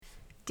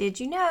Did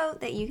you know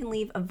that you can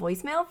leave a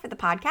voicemail for the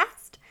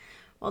podcast?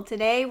 Well,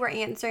 today we're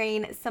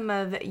answering some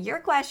of your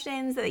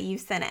questions that you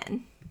sent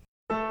in.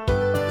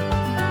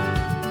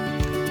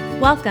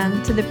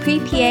 Welcome to the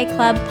Pre-PA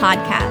Club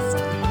podcast.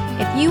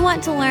 If you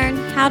want to learn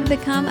how to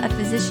become a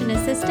physician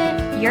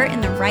assistant, you're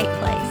in the right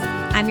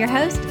place. I'm your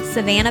host,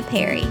 Savannah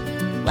Perry.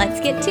 Let's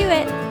get to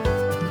it.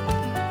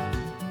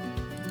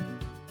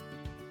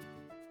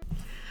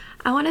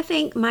 I want to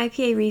thank My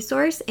PA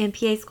Resource and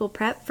PA School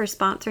Prep for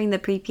sponsoring the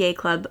Pre-PA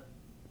Club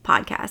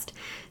podcast.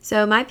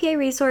 So My PA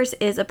Resource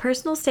is a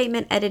personal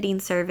statement editing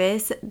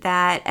service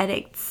that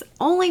edits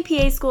only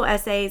PA school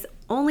essays,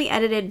 only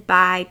edited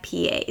by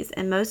PAs,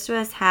 and most of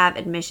us have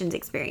admissions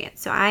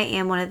experience. So I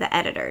am one of the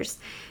editors.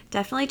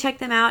 Definitely check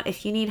them out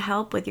if you need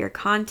help with your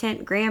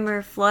content,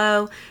 grammar,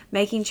 flow,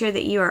 making sure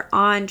that you are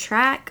on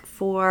track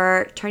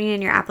for turning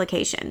in your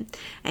application.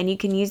 And you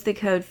can use the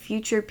code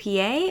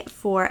FUTUREPA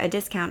for a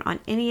discount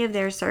on any of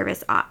their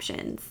service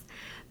options.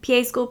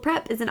 PA School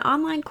Prep is an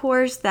online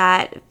course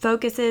that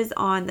focuses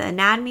on the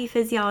anatomy,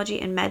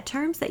 physiology, and med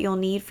terms that you'll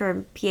need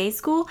for PA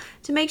school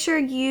to make sure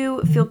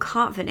you feel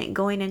confident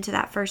going into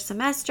that first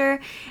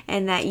semester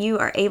and that you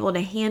are able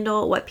to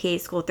handle what PA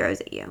school throws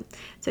at you.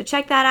 So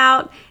check that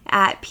out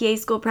at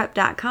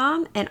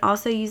paschoolprep.com and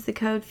also use the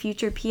code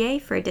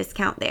FUTUREPA for a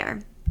discount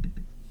there.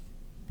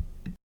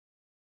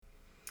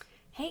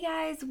 Hey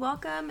guys,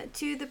 welcome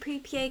to the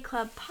Pre-PA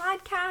Club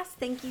podcast.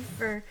 Thank you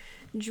for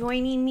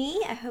joining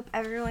me. I hope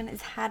everyone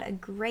has had a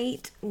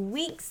great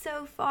week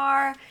so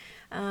far.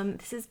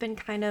 This has been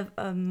kind of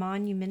a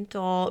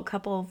monumental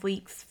couple of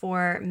weeks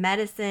for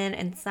medicine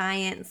and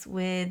science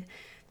with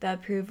the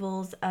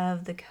approvals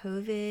of the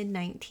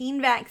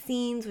COVID-19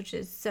 vaccines, which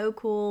is so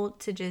cool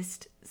to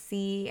just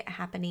see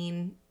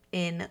happening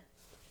in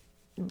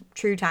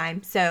true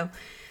time. So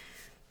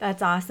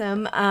that's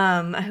awesome.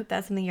 I hope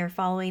that's something you're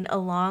following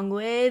along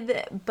with.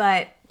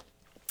 But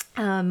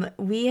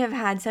we have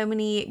had so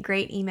many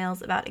great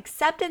emails about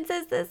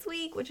acceptances this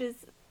week, which is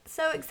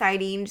so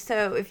exciting.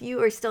 So if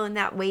you are still in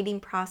that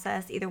waiting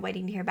process, either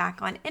waiting to hear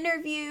back on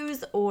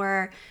interviews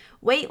or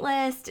wait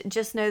list,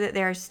 just know that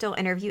there are still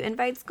interview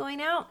invites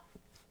going out.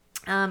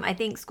 I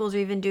think schools are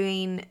even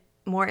doing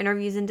more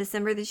interviews in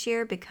December this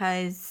year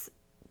because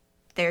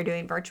they're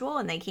doing virtual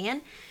and they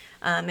can.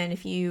 And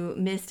if you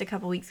missed a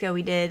couple weeks ago,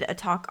 we did a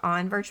talk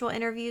on virtual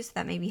interviews, so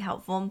that may be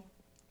helpful.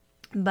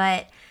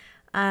 But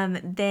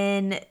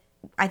then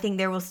I think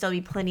there will still be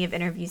plenty of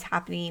interviews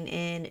happening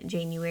in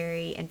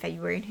January and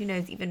February, and who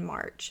knows, even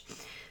March.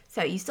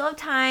 So you still have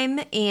time,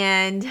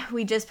 and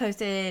I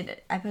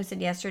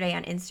posted yesterday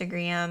on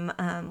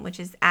Instagram,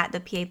 which is at the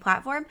PA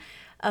platform,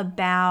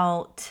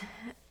 about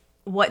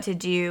what to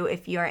do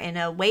if you are in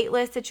a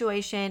waitlist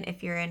situation,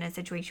 if you're in a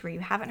situation where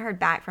you haven't heard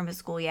back from a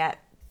school yet.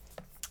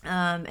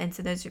 And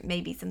so those may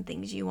be some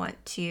things you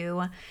want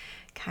to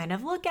kind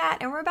of look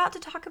at, and we're about to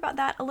talk about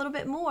that a little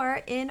bit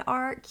more in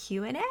our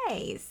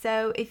Q&A.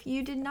 So if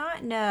you did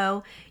not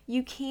know,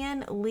 you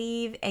can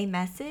leave a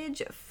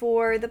message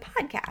for the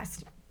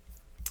podcast.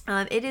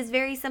 It is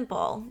very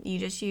simple. You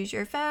just use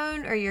your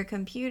phone or your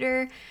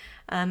computer,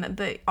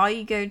 but all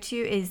you go to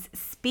is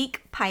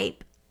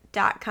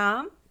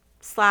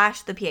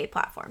speakpipe.com/the PA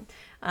platform.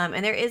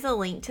 And there is a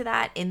link to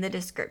that in the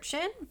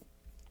description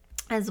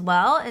as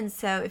well. And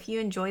so if you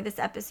enjoy this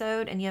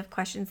episode and you have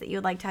questions that you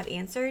would like to have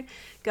answered,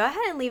 go ahead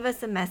and leave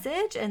us a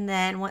message. And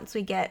then once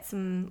we get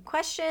some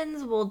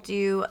questions, we'll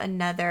do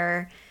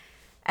another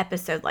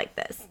episode like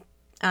this.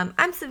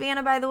 I'm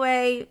Savannah, by the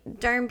way,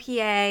 Derm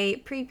PA,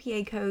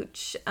 pre-PA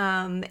coach,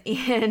 and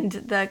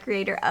the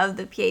creator of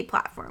the PA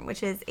platform,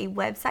 which is a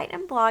website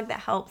and blog that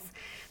helps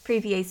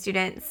pre-PA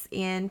students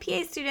and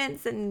PA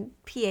students and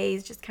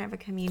PAs, just kind of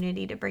a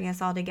community to bring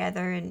us all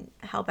together and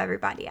help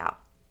everybody out.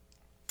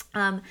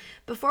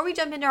 Before we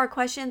jump into our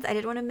questions, I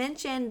did want to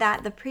mention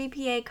that the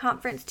Pre-PA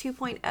Conference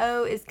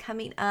 2.0 is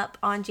coming up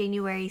on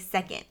January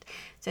 2nd.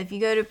 So if you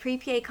go to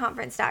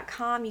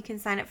prepaconference.com, you can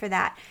sign up for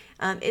that.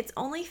 It's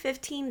only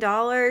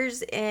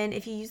 $15, and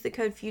if you use the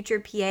code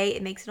FUTUREPA,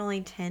 it makes it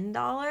only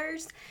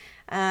 $10.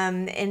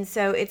 And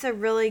so it's a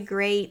really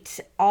great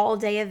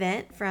all-day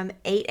event from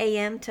 8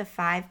 a.m. to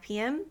 5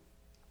 p.m.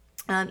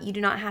 You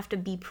do not have to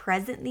be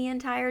present the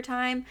entire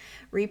time.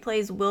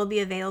 Replays will be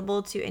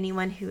available to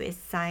anyone who is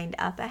signed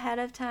up ahead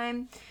of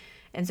time.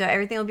 And so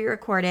everything will be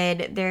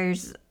recorded.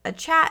 There's a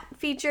chat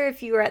feature.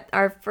 If you were at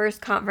our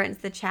first conference,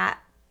 the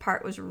chat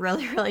part was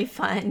really, really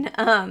fun.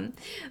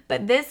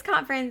 But this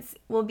conference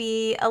will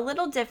be a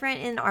little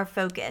different in our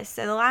focus.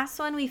 So the last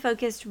one, we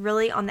focused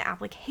really on the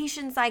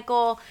application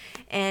cycle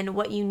and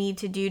what you need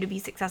to do to be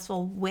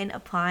successful when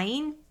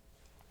applying.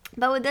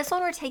 But with this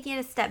one, we're taking it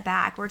a step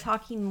back. We're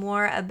talking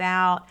more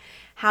about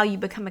how you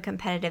become a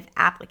competitive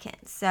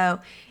applicant. So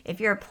if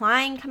you're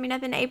applying coming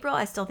up in April,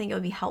 I still think it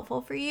would be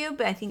helpful for you,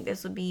 but I think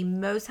this would be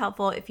most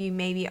helpful if you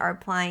maybe are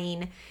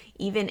applying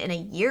even in a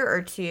year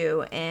or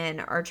two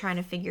and are trying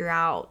to figure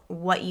out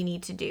what you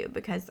need to do,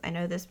 because I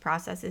know this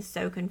process is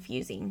so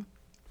confusing.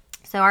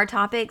 So our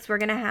topics, we're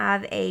going to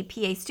have a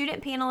PA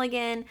student panel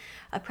again,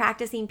 a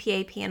practicing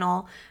PA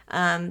panel.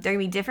 They're going to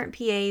be different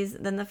PAs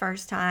than the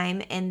first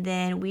time. And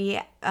then we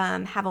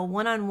have a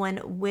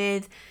one-on-one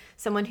with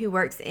someone who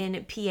works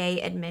in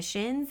PA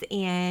admissions.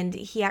 And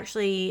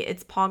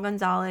it's Paul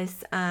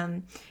Gonzalez.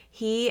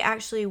 He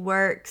actually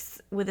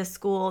works with a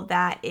school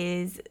that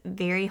is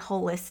very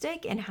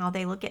holistic in how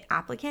they look at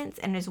applicants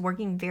and is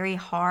working very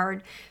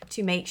hard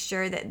to make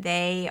sure that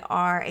they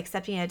are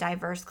accepting a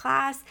diverse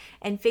class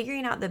and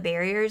figuring out the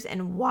barriers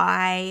and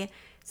why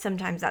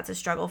sometimes that's a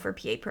struggle for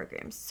PA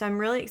programs. So I'm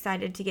really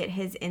excited to get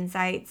his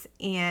insights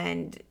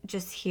and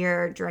just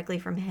hear directly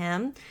from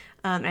him.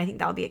 And I think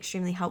that'll be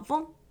extremely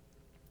helpful.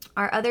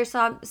 Our other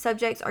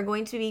subjects are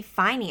going to be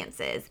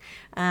finances.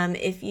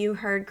 If you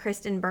heard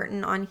Kristen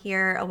Burton on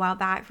here a while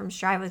back from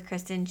Strive with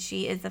Kristen,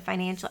 she is a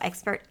financial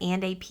expert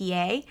and a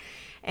PA.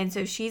 And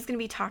so she's going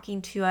to be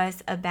talking to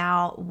us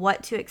about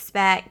what to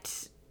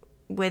expect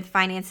with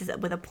finances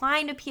with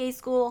applying to PA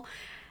school,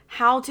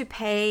 how to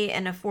pay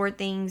and afford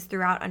things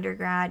throughout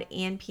undergrad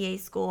and PA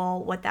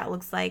school, what that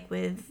looks like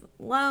with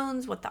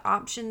loans, what the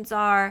options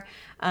are,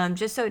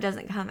 just so it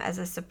doesn't come as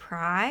a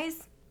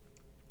surprise.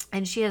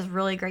 And she has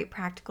really great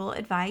practical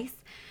advice.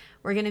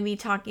 We're going to be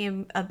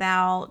talking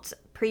about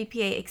pre-PA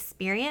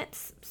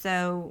experience.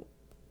 So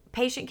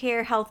patient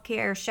care,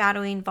 healthcare,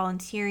 shadowing,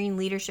 volunteering,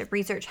 leadership,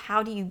 research.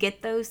 How do you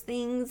get those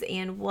things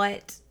and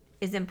what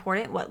is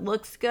important? What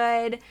looks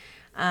good?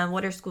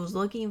 What are schools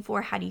looking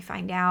for? How do you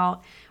find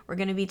out? We're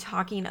going to be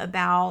talking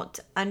about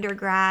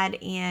undergrad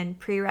and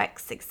prereq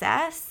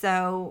success.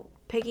 So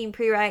picking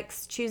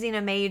prereqs, choosing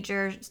a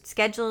major,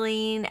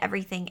 scheduling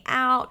everything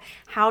out,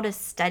 how to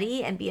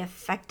study and be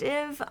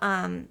effective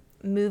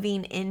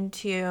moving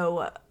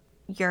into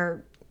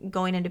your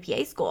going into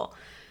PA school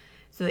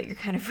so that you're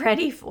kind of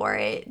ready for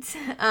it.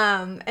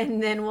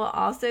 And then we'll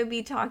also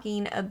be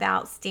talking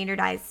about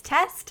standardized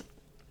tests,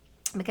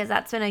 because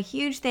that's been a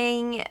huge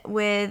thing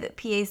with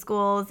PA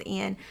schools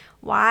and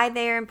why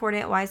they're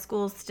important, why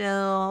schools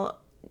still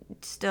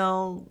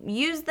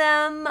use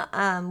them,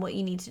 what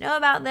you need to know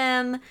about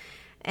them,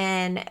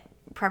 and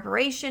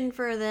preparation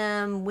for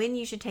them, when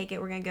you should take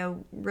it. We're going to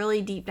go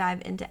really deep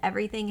dive into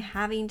everything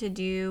having to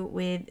do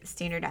with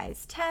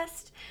standardized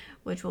tests,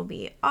 which will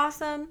be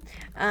awesome.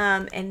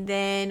 And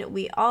then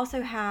we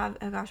also have,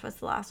 oh gosh, what's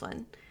the last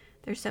one?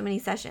 There's so many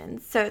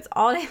sessions, so it's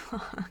all day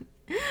long.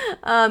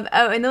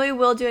 And then we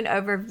will do an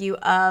overview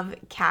of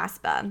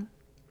CASPA.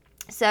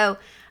 So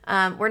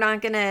we're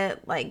not going to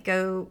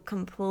go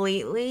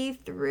completely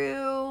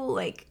through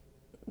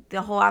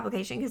the whole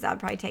application, because that would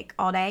probably take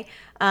all day.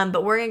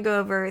 But we're going to go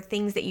over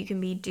things that you can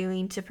be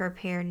doing to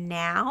prepare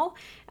now,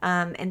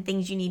 and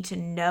things you need to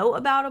know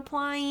about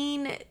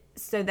applying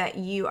so that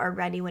you are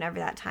ready whenever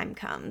that time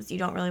comes. You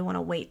don't really want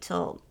to wait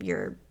till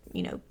you're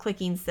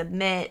clicking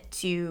submit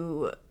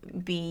to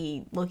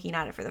be looking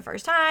at it for the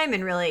first time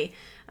and really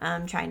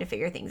trying to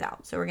figure things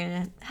out. So we're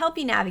going to help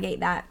you navigate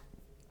that.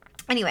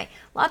 Anyway,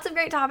 lots of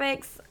great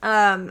topics,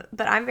 but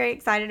I'm very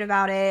excited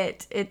about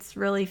it. It's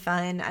really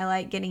fun. I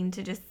like getting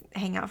to just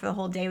hang out for the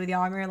whole day with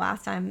y'all. I remember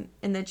last time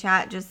in the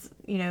chat just,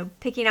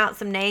 picking out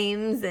some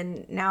names,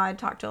 and now I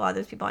talk to a lot of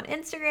those people on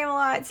Instagram a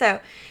lot. So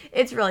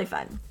it's really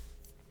fun.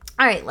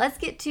 All right, let's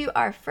get to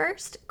our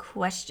first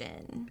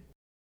question.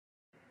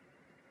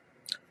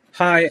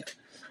 Hi,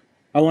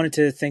 I wanted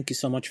to thank you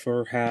so much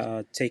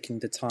for taking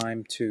the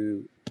time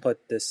to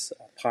put this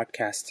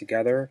podcast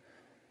together.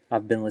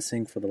 I've been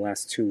listening for the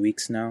last 2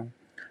 weeks now.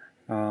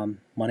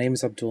 My name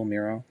is Abdul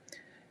Miro,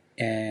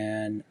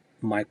 and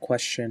my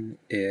question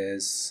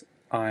is,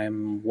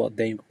 I'm what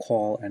they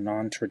call a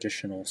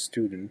non-traditional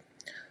student.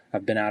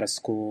 I've been out of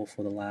school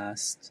for the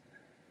last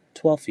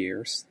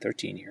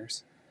 13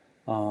 years.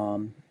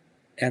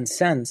 And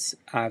since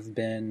I've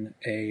been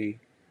a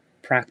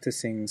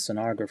practicing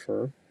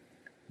sonographer,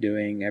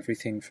 doing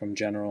everything from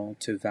general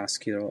to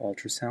vascular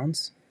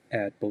ultrasounds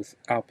at both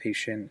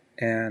outpatient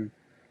and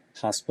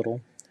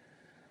hospital.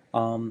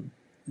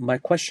 My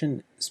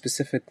question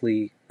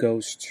specifically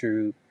goes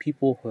to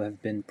people who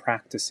have been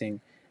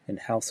practicing in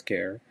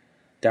healthcare,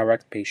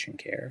 direct patient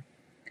care.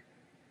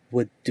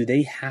 Do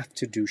they have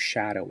to do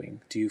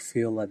shadowing? Do you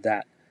feel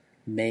that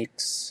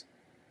makes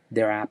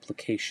their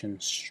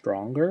application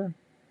stronger?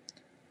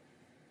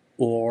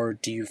 Or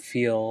do you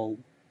feel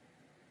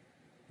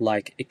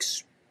like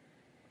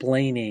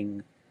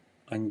explaining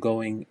and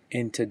going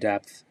into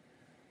depth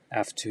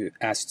as to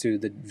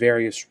the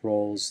various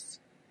roles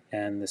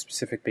and the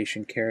specific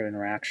patient care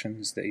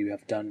interactions that you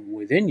have done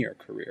within your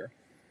career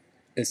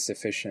is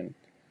sufficient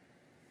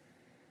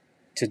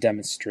to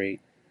demonstrate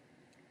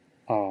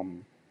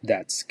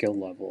that skill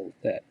level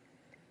that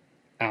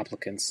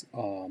applicants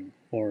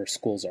or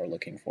schools are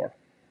looking for?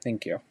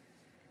 Thank you.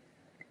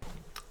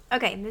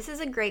 Okay, this is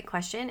a great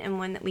question, and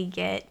one that we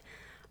get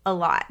a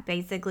lot.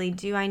 Basically,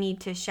 do I need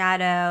to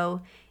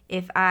shadow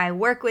if I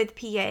work with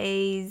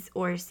PAs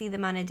or see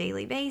them on a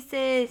daily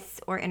basis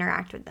or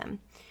interact with them?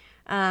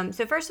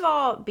 So first of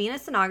all, being a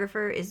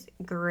sonographer is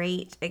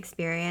great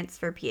experience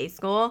for PA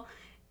school.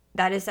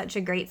 That is such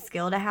a great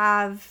skill to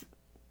have.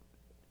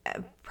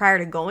 prior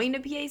to going to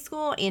PA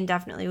school, and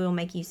definitely will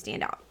make you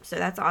stand out. So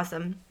that's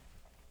awesome.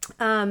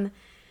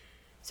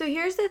 So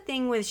here's the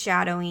thing with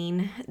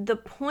shadowing. The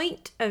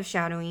point of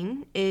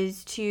shadowing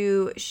is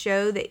to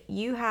show that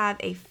you have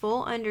a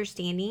full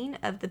understanding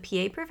of the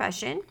PA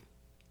profession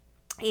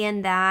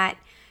and that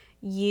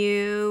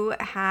you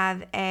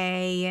have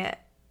a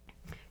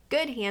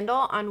good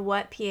handle on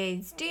what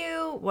PAs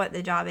do, what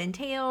the job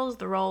entails,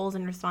 the roles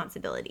and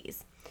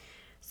responsibilities.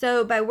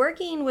 So by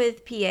working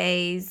with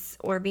PAs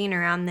or being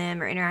around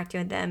them or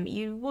interacting with them,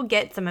 you will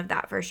get some of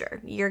that for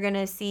sure. You're going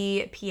to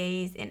see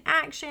PAs in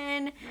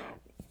action.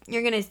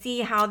 You're going to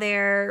see how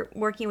they're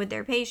working with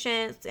their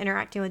patients,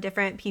 interacting with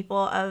different people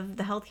of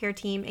the healthcare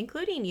team,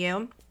 including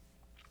you.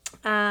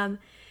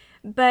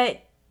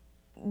 But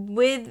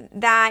with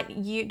that,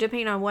 you,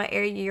 depending on what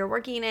area you're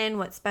working in,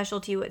 what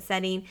specialty, what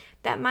setting,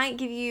 that might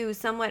give you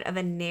somewhat of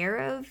a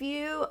narrow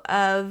view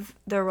of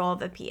the role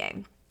of a PA.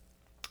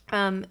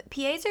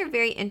 PAs are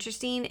very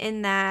interesting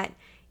in that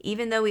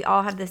even though we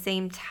all have the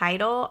same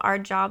title, our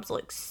jobs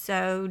look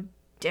so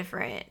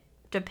different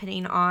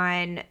depending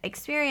on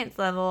experience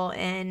level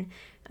and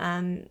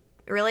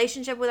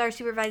relationship with our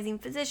supervising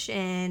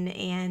physician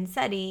and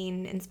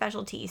setting and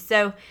specialty.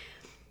 So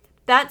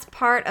that's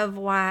part of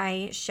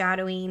why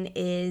shadowing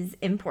is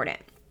important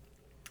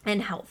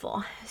and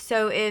helpful.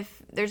 So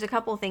if there's a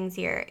couple things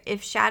here,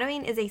 if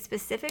shadowing is a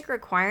specific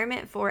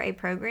requirement for a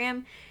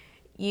program,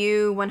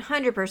 you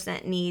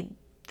 100% need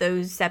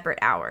those separate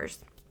hours.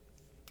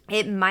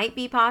 It might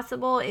be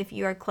possible if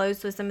you are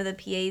close with some of the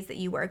PAs that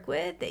you work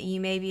with that you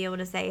may be able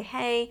to say,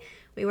 hey,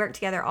 we work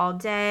together all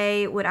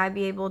day. Would I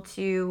be able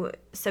to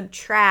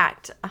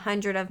subtract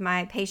 100 of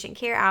my patient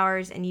care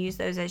hours and use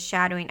those as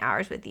shadowing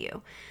hours with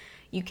you?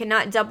 You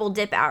cannot double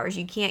dip hours.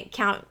 You can't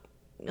count,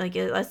 like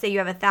let's say you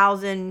have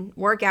 1,000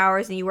 work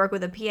hours and you work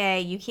with a PA.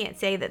 You can't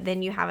say that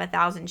then you have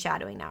 1,000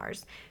 shadowing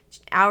hours.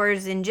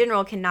 Hours in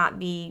general cannot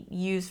be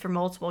used for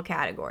multiple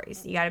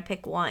categories. You got to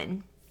pick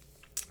one.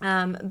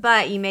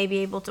 But you may be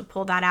able to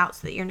pull that out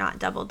so that you're not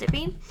double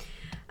dipping.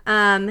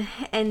 And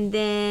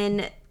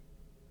then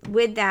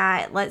with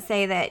that, let's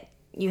say that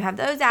you have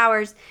those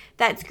hours,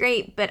 that's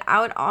great, but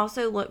I would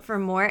also look for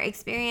more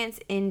experience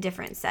in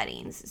different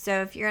settings.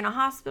 So if you're in a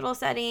hospital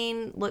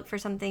setting, look for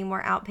something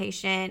more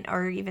outpatient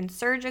or even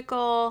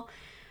surgical.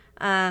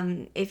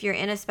 If you're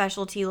in a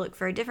specialty, look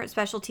for a different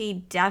specialty.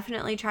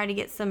 Definitely try to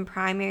get some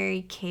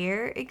primary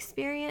care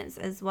experience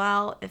as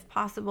well, if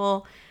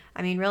possible.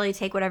 I mean, really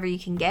take whatever you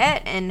can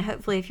get, and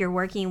hopefully if you're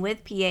working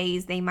with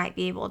PAs, they might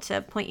be able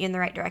to point you in the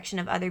right direction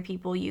of other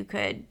people you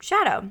could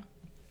shadow.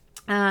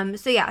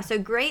 So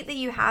great that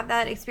you have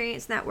that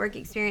experience and that work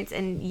experience,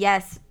 and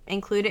yes,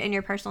 include it in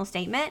your personal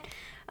statement.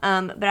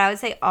 But I would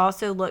say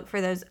also look for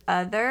those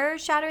other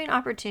shadowing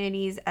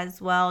opportunities as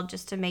well,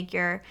 just to make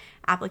your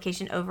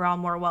application overall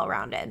more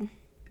well-rounded.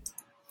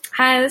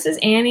 Hi, this is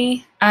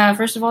Annie.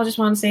 First of all, I just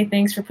want to say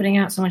thanks for putting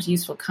out so much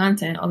useful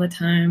content all the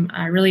time.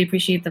 I really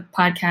appreciate the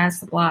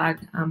podcast, the blog,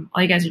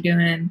 all you guys are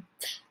doing,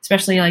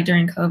 especially like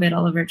during COVID,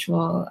 all the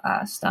virtual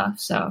stuff.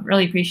 So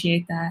really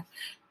appreciate that.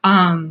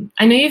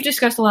 I know you've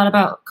discussed a lot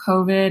about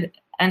COVID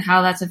and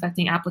how that's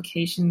affecting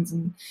applications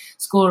and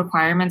school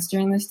requirements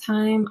during this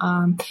time.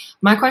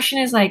 My question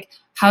is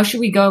how should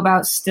we go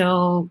about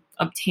still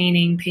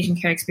obtaining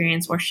patient care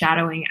experience or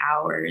shadowing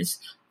hours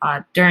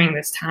during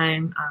this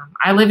time?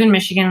 I live in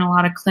Michigan, and a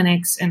lot of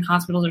clinics and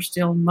hospitals are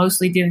still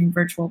mostly doing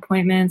virtual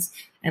appointments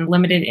and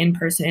limited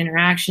in-person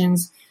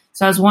interactions.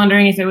 So I was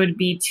wondering if it would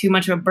be too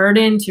much of a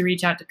burden to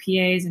reach out to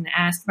PAs and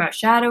ask about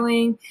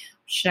shadowing.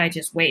 Should I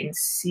just wait and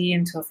see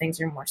until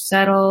things are more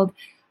settled?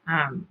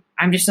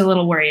 I'm just a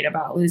little worried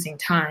about losing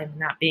time and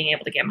not being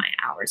able to get my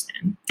hours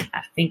in.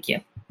 Thank you.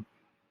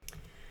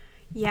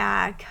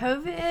 Yeah,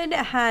 COVID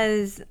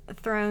has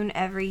thrown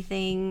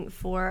everything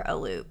for a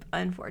loop,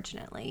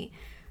 unfortunately,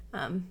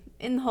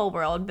 in the whole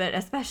world, but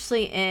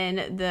especially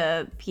in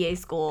the PA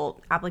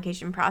school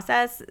application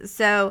process.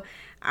 So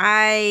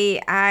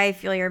I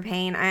feel your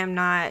pain.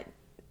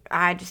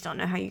 I just don't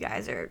know how you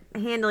guys are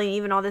handling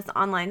even all this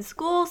online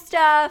school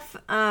stuff.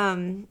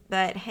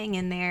 But hang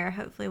in there.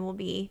 Hopefully we'll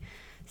be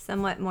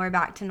somewhat more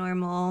back to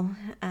normal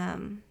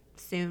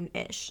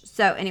soon-ish.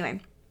 So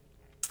anyway,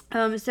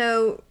 for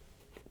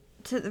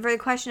the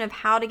question of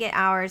how to get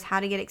hours, how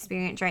to get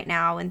experience right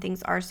now when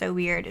things are so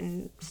weird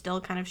and still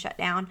kind of shut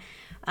down.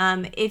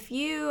 I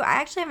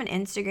actually have an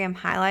Instagram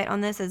highlight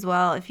on this as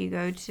well. If you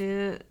go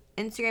to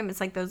Instagram,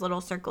 it's like those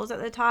little circles at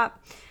the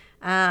top.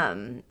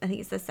 I think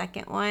it's the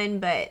second one,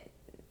 but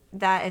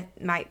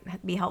that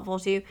might be helpful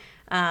too.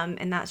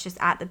 And that's just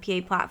at the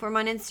PA platform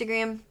on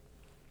Instagram.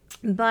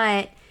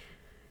 But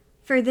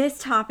for this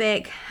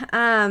topic,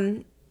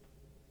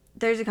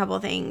 there's a couple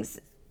of things.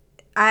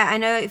 I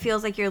know it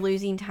feels like you're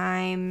losing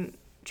time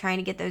trying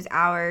to get those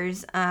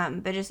hours,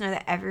 but just know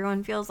that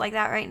everyone feels like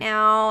that right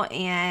now.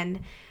 And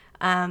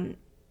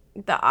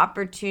the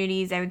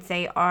opportunities, I would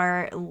say,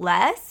 are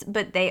less,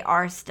 but they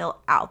are still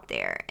out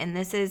there. And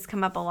this has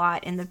come up a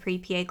lot in the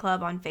Pre-PA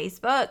Club on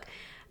Facebook.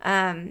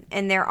 And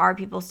there are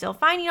people still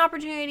finding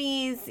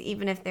opportunities,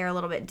 even if they're a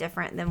little bit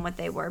different than what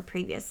they were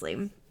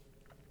previously.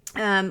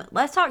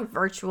 Let's talk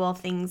virtual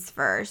things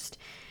first.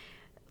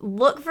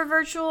 Look for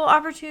virtual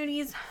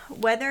opportunities.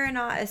 Whether or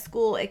not a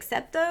school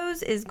accept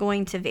those is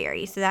going to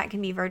vary. So that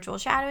can be virtual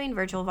shadowing,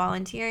 virtual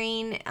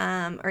volunteering,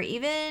 or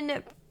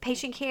even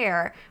patient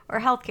care or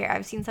healthcare.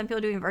 I've seen some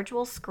people doing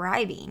virtual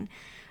scribing.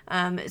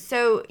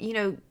 So,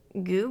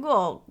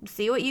 Google,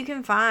 see what you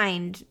can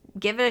find,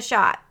 give it a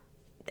shot.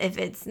 If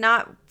it's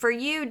not for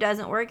you,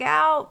 doesn't work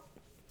out,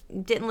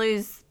 didn't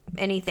lose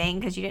anything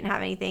because you didn't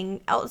have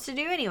anything else to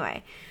do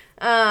anyway.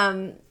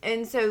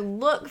 And so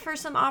look for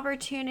some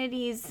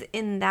opportunities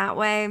in that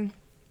way.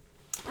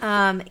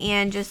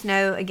 And just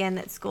know, again,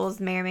 that schools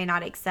may or may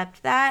not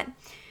accept that.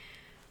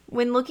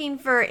 When looking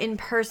for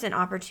in-person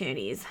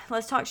opportunities,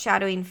 let's talk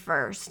shadowing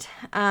first.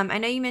 I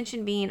know you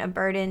mentioned being a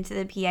burden to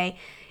the PA.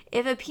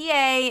 If a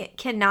PA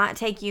cannot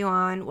take you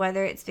on,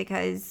 whether it's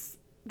because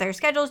their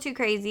schedule is too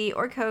crazy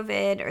or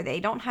COVID, or they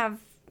don't have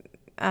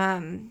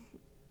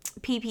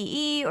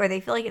PPE, or they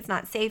feel like it's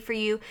not safe for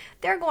you,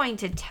 they're going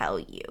to tell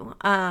you.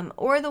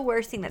 Or the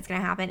worst thing that's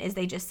going to happen is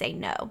they just say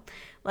no.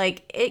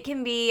 Like, it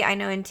can be, I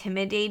know,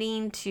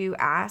 intimidating to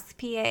ask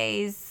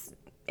PAs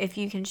if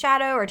you can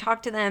shadow or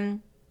talk to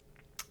them.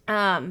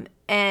 And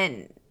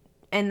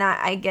that,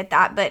 I get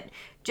that, but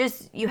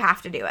just, you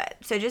have to do it.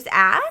 So just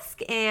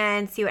ask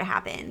and see what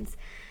happens.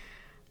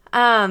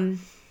 And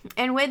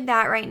with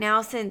that right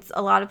now, since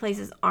a lot of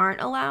places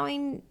aren't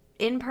allowing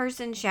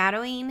in-person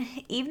shadowing,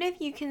 even if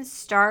you can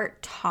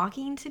start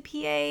talking to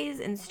PAs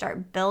and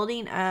start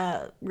building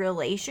a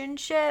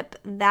relationship,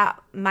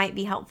 that might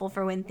be helpful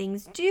for when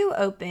things do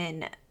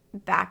open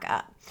back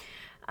up.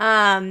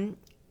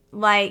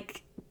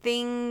 Like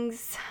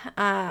things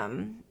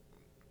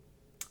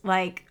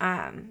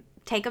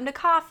take them to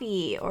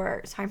coffee,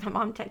 or sorry, my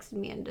mom texted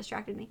me and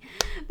distracted me,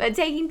 but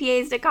taking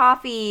PAs to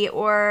coffee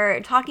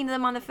or talking to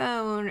them on the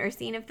phone or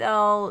seeing if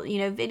they'll,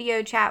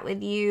 video chat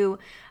with you.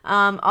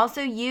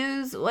 Also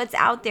use what's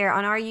out there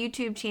on our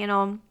YouTube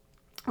channel.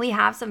 We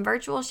have some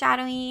virtual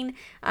shadowing.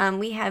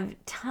 We have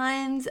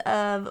tons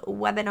of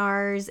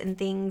webinars and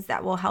things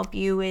that will help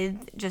you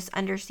with just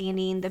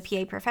understanding the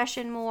PA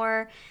profession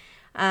more,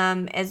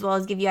 as well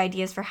as give you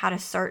ideas for how to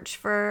search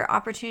for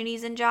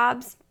opportunities and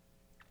jobs.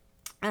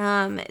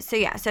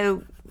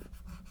 So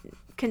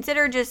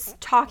consider just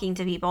talking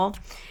to people.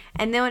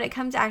 And then when it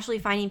comes to actually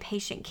finding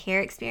patient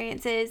care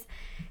experiences,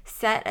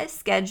 set a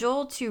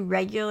schedule to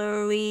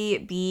regularly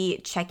be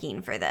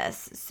checking for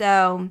this.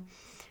 So,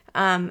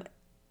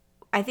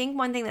 I think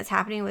one thing that's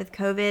happening with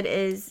COVID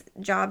is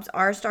jobs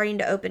are starting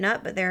to open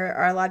up, but there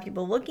are a lot of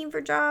people looking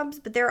for jobs,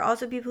 but there are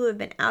also people who have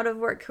been out of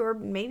work who are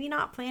maybe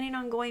not planning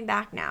on going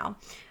back now,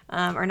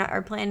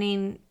 or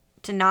planning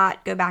to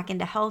not go back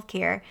into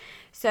healthcare.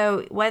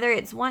 So whether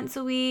it's once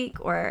a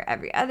week or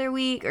every other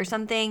week or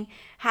something,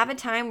 have a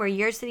time where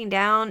you're sitting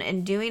down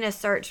and doing a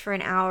search for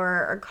an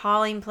hour or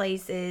calling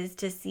places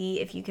to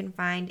see if you can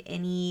find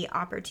any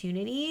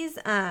opportunities.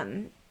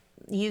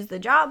 Use the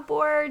job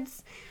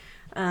boards.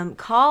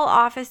 Call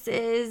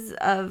offices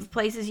of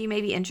places you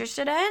may be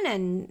interested in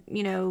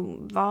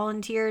and,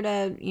 volunteer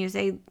to,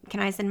 say, can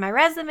I send my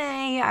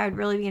resume? I would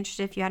really be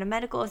interested if you had a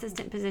medical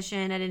assistant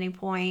position at any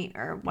point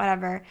or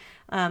whatever.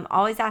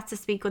 Always ask to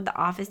speak with the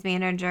office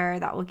manager.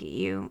 That will get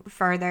you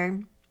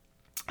further.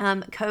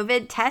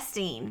 COVID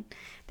testing.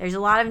 There's a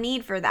lot of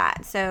need for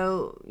that.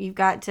 So you've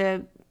got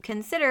to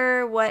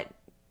consider what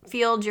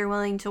field you're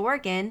willing to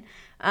work in.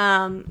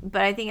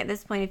 But I think at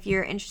this point, if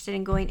you're interested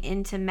in going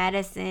into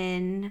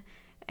medicine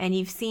and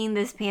you've seen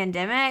this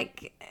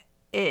pandemic,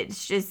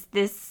 it's just,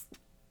 this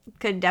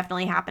could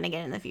definitely happen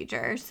again in the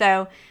future.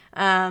 So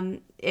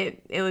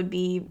it would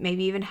be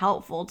maybe even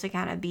helpful to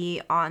kind of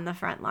be on the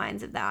front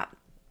lines of that.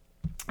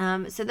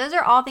 So those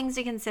are all things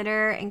to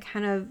consider and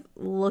kind of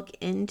look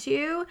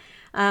into,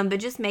 but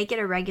just make it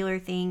a regular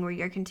thing where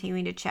you're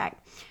continuing to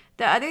check.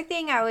 The other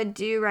thing I would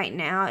do right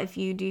now, if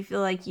you do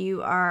feel like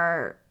you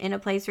are in a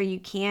place where you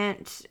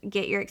can't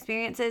get your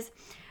experiences,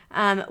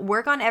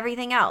 work on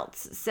everything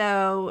else.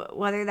 So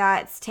whether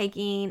that's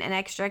taking an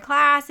extra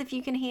class if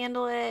you can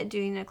handle it,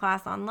 doing a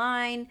class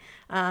online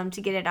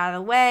to get it out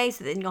of the way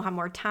so then you'll have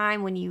more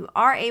time when you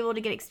are able to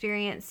get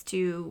experience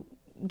to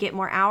get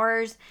more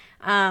hours.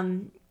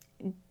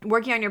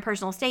 Working on your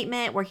personal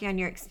statement, working on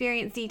your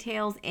experience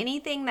details,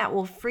 anything that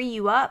will free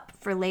you up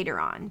for later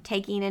on.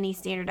 Taking any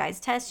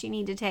standardized tests you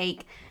need to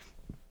take.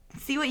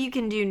 See what you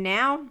can do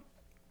now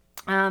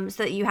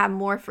so that you have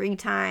more free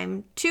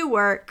time to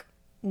work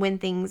when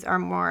things are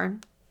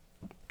more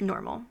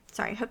normal.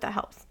 Sorry, hope that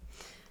helps.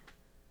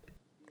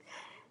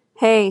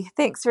 Hey,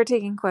 thanks for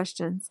taking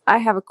questions. I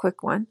have a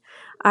quick one.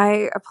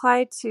 I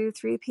applied to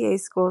 3 PA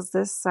schools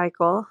this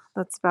cycle.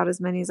 That's about as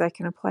many as I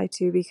can apply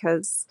to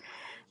because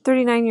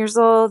 39 years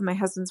old, my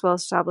husband's well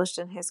established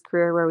in his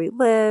career where we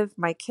live,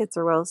 my kids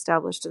are well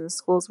established in the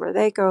schools where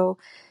they go,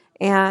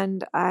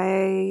 and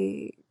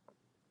I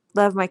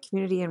love my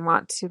community and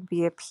want to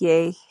be a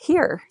PA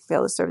here, be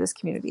able to serve this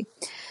community.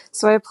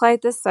 So I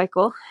applied this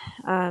cycle.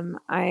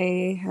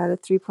 I had a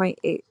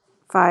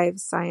 3.85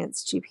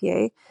 science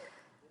GPA.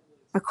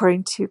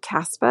 according to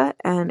CASPA,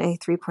 and a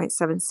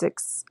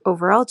 3.76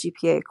 overall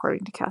GPA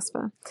according to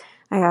CASPA.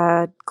 I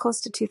had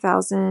close to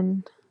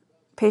 2,000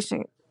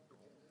 patient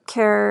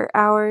care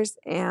hours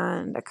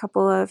and a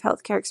couple of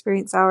healthcare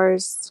experience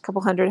hours, a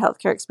couple hundred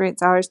healthcare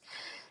experience hours,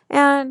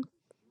 and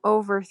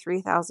over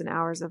 3,000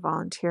 hours of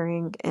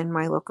volunteering in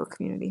my local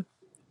community.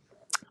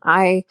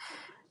 I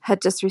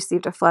had just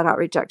received a flat out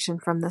rejection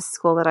from this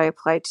school that I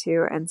applied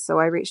to, and so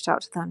I reached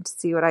out to them to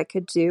see what I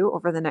could do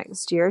over the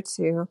next year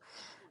to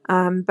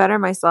better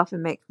myself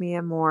and make me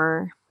a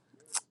more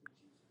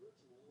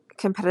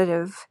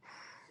competitive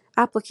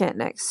applicant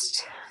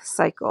next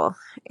cycle.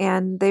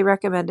 And they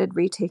recommended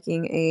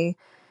retaking a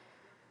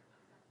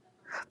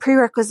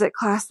prerequisite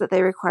class that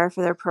they require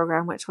for their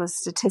program, which was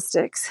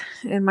statistics.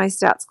 In my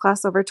stats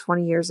class over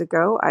 20 years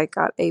ago, I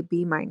got a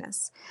B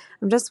minus.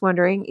 I'm just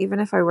wondering, even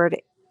if I were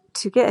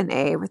to get an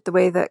A, with the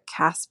way that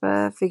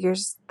CASPA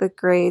figures the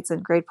grades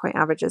and grade point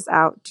averages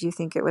out, do you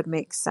think it would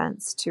make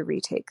sense to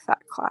retake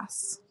that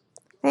class?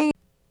 Thanks.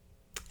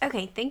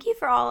 Okay, thank you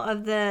for all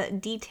of the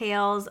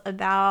details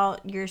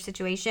about your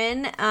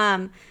situation.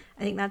 I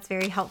think that's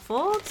very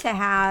helpful to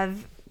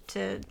have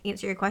to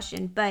answer your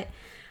question. But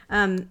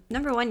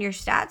number one, your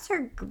stats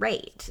are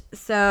great.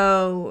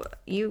 So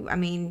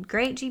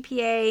great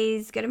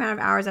GPAs, good amount of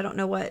hours. I don't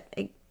know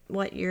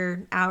what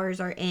your hours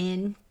are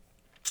in.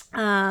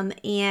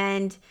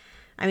 And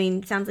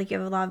sounds like you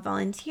have a lot of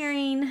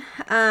volunteering.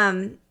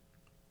 And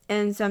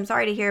so I'm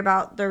sorry to hear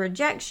about the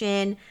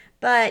rejection,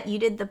 but you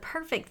did the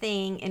perfect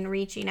thing in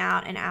reaching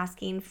out and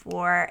asking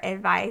for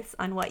advice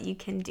on what you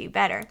can do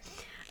better.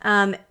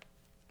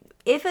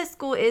 If a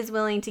school is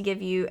willing to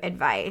give you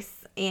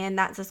advice and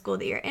that's a school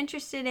that you're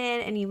interested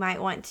in and you might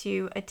want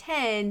to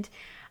attend,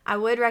 I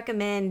would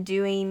recommend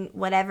doing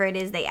whatever it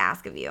is they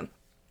ask of you.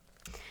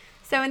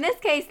 So in this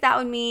case, that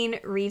would mean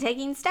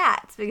retaking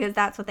stats because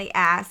that's what they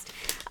asked.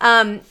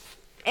 And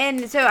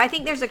so I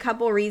think there's a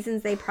couple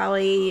reasons they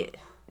probably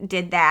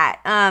did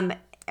that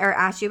or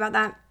asked you about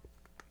that.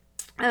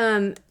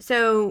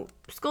 So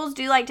schools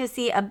do like to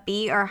see a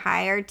B or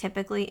higher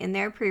typically in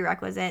their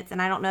prerequisites.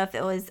 And I don't know if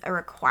it was a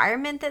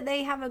requirement that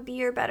they have a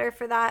B or better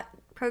for that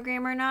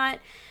program or not.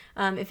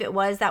 If it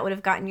was, that would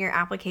have gotten your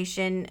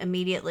application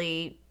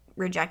immediately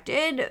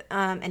rejected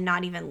and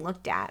not even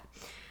looked at.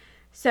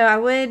 So I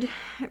would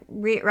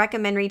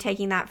recommend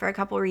retaking that for a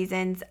couple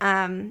reasons,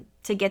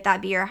 to get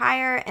that B or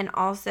higher and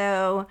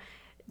also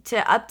to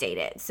update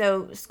it.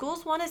 So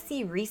schools want to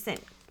see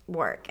recent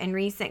work and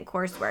recent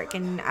coursework.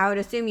 And I would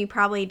assume you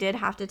probably did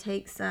have to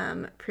take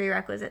some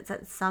prerequisites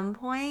at some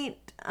point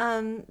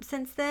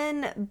since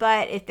then.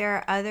 But if there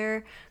are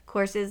other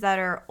courses that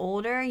are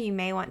older, you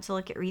may want to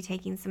look at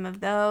retaking some of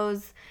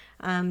those,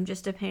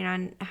 just depending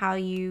on how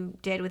you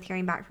did with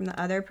hearing back from the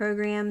other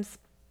programs.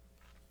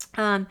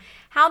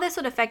 How this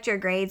would affect your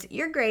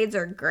grades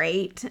are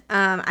great.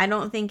 I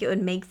don't think it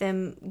would make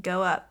them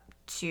go up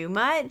too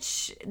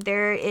much.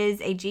 There is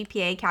a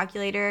GPA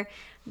calculator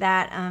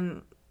that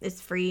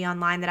is free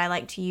online that I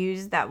like to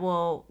use that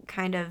will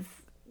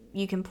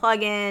you can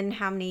plug in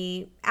how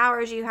many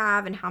hours you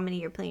have and how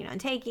many you're planning on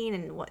taking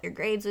and what your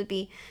grades would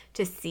be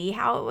to see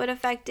how it would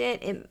affect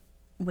it. It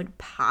would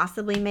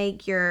possibly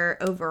make your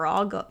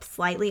overall go up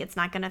slightly. It's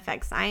not going to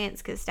affect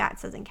science because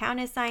stats doesn't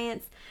count as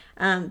science.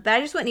 But I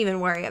just wouldn't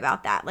even worry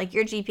about that. Like,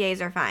 your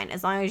GPAs are fine.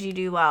 As long as you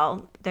do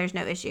well, there's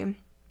no issue.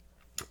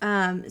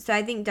 So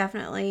I think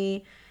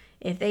definitely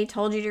if they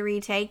told you to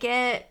retake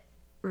it.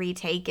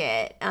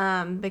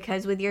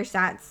 Because with your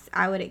stats,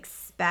 I would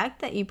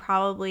expect that you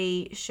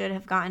probably should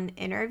have gotten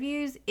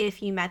interviews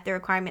if you met the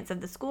requirements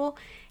of the school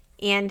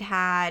and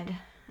had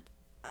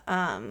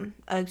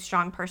a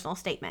strong personal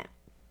statement.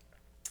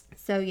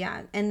 So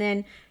yeah, and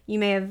then you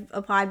may have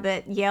applied,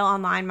 but Yale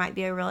Online might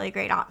be a really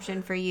great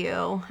option for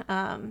you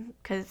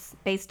because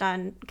based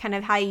on kind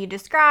of how you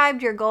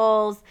described your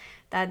goals,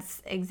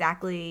 that's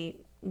exactly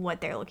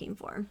what they're looking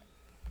for.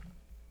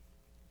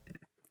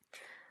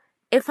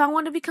 If I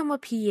want to become a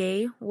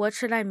PA, what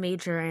should I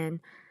major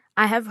in?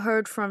 I have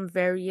heard from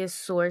various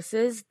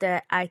sources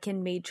that I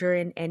can major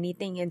in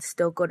anything and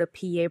still go to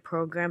PA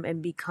program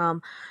and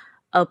become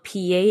a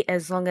PA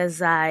as long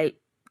as I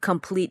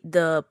complete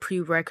the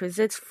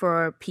prerequisites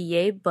for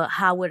PA, but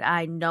how would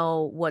I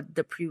know what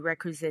the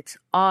prerequisites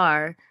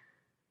are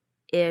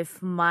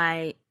if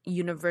my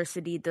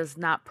university does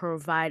not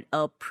provide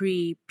a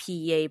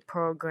pre-PA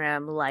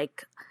program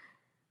like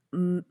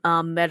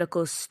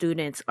medical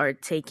students are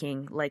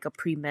taking, like a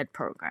pre-med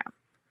program?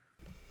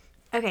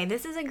 Okay,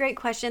 this is a great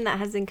question that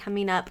has been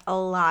coming up a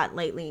lot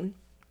lately.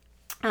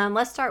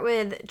 Let's start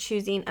with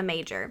choosing a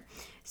major.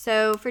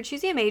 So for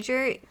choosing a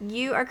major,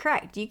 you are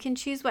correct. You can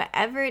choose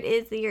whatever it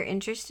is that you're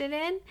interested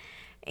in.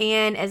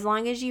 And as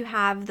long as you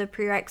have the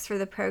prereqs for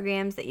the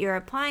programs that you're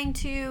applying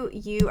to,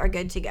 you are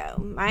good to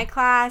go. My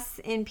class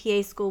in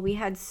PA school, we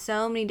had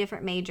so many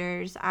different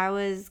majors. I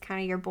was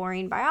kind of your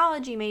boring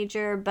biology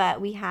major, but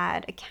we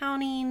had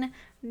accounting,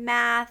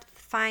 math,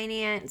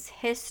 finance,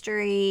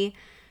 history,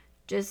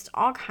 just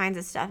all kinds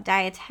of stuff,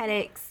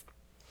 dietetics.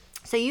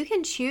 So you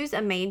can choose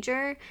a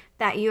major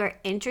that you are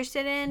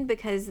interested in,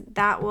 because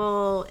that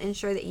will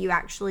ensure that you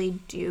actually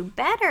do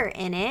better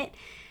in it,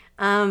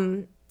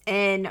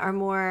 and are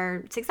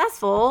more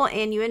successful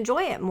and you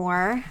enjoy it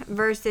more,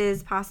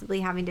 versus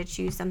possibly having to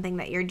choose something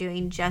that you're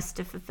doing just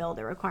to fulfill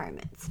the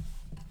requirements.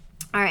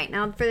 All right,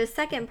 now for the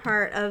second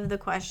part of the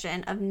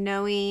question of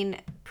knowing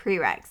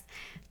prereqs.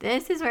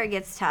 This is where it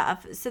gets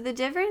tough. So the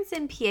difference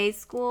in PA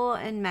school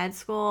and med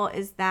school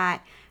is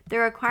that the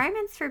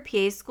requirements for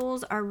PA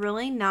schools are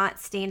really not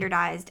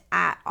standardized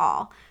at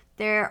all.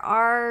 There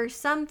are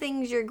some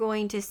things you're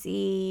going to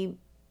see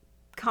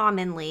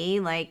commonly,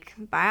 like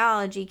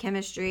biology,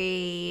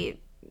 chemistry,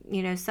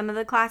 some of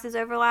the classes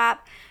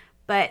overlap,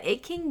 but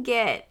it can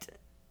get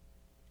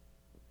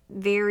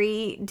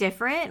very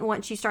different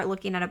once you start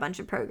looking at a bunch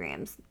of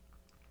programs,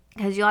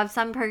 because you'll have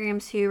some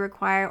programs who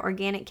require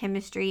organic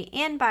chemistry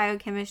and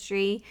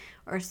biochemistry,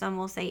 or some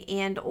will say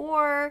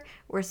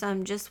or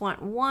some just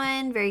want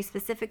one very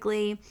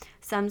specifically.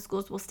 Some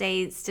schools will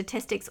say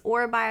statistics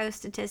or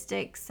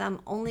biostatistics.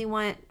 Some only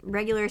want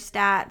regular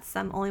stats.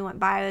 Some only want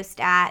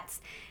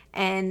biostats.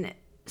 And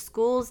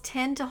schools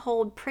tend to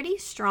hold pretty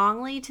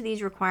strongly to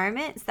these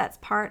requirements. That's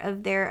part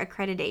of their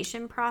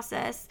accreditation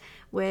process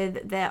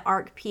with the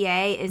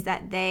ARC-PA, is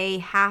that they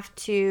have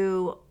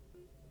to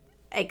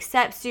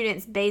accept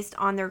students based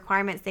on the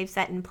requirements they've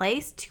set in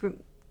place to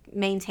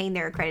maintain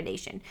their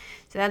accreditation.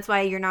 So that's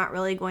why you're not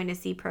really going to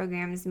see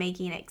programs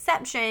making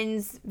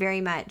exceptions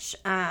very much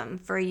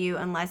for you,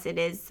 unless it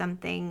is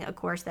a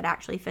course that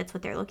actually fits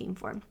what they're looking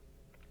for.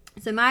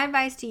 So my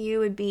advice to you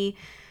would be,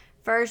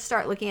 first,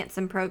 start looking at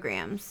some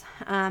programs.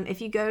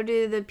 If you go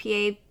to the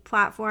PA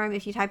platform,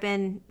 if you type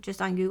in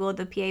just on Google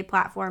the PA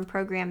platform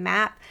program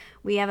map,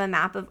 we have a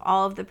map of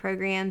all of the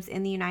programs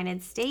in the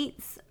United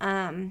States.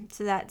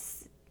 So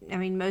that's,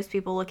 most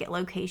people look at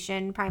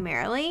location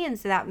primarily, and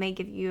so that may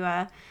give you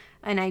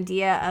an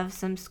idea of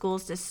some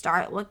schools to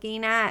start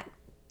looking at,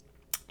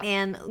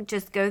 and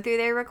just go through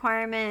their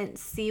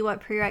requirements, see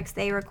what prereqs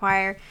they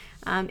require.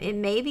 It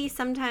may be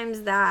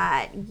sometimes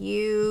that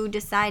you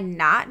decide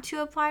not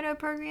to apply to a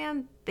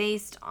program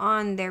based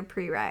on their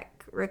prereq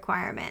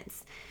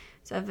requirements.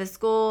 So if a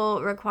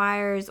school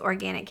requires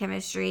organic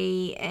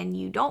chemistry and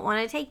you don't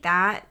want to take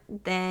that,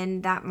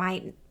 then that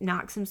might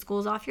knock some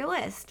schools off your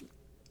list.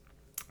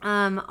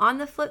 On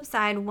the flip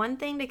side, one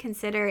thing to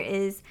consider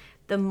is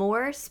the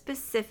more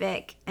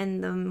specific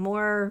and the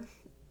more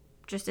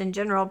just in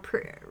general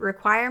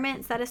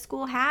requirements that a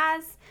school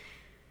has,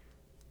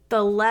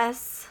 the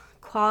less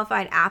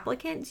qualified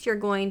applicants you're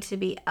going to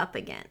be up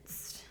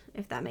against,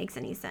 if that makes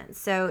any sense.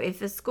 So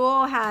if a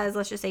school has,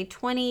 let's just say,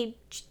 20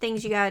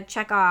 things you got to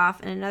check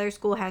off and another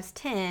school has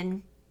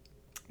 10,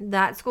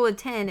 that school with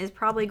 10 is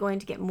probably going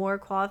to get more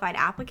qualified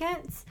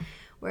applicants,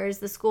 whereas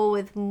the school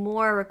with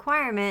more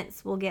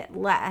requirements will get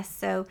less.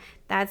 So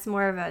that's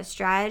more of a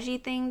strategy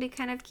thing to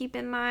kind of keep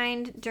in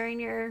mind during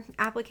your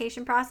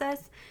application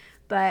process.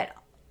 But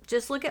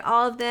just look at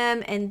all of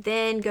them and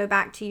then go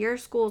back to your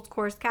school's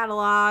course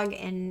catalog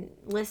and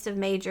list of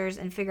majors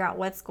and figure out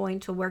what's going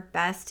to work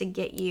best to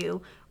get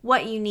you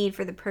what you need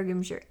for the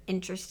programs you're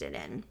interested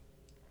in.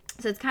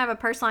 So it's kind of a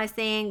personalized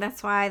thing.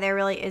 That's why there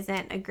really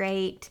isn't a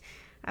great,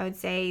 I would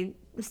say,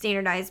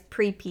 standardized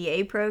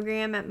pre-PA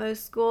program at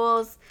most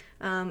schools.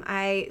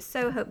 I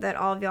so hope that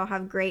all of y'all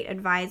have great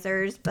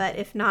advisors, but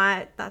if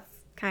not, that's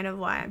kind of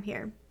why I'm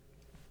here.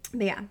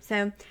 But yeah,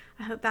 so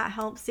I hope that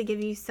helps to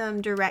give you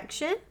some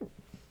direction.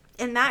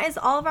 And that is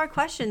all of our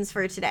questions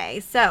for today.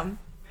 So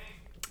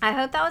I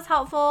hope that was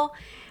helpful.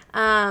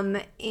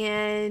 And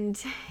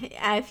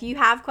if you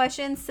have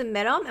questions,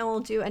 submit them and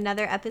we'll do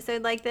another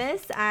episode like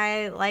this.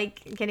 I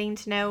like getting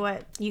to know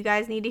what you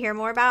guys need to hear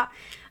more about.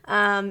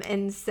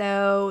 And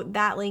so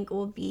that link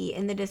will be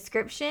in the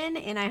description,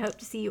 and I hope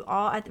to see you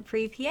all at the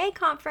Pre-PA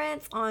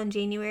conference on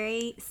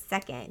January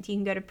 2nd. You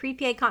can go to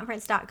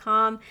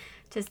prepaconference.com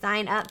to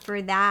sign up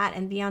for that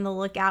and be on the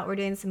lookout. We're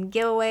doing some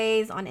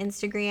giveaways on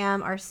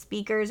Instagram. Our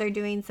speakers are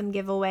doing some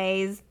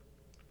giveaways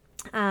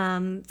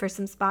for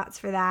some spots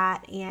for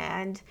that,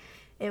 and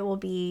it'll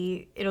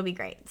be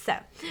great. So,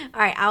 all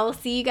right, I will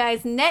see you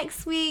guys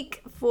next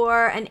week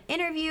for an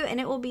interview, and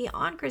it will be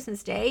on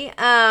Christmas Day.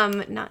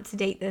 Not to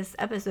date this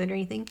episode or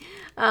anything,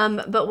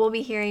 but we'll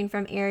be hearing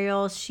from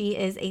Ariel. She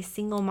is a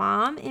single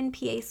mom in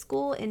PA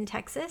school in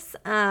Texas,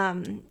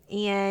 and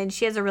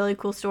she has a really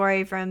cool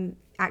story from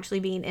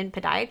actually being in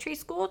podiatry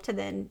school to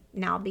then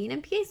now being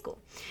in PA school.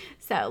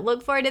 So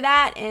look forward to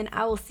that, and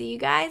I will see you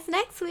guys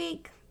next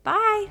week.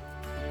 Bye.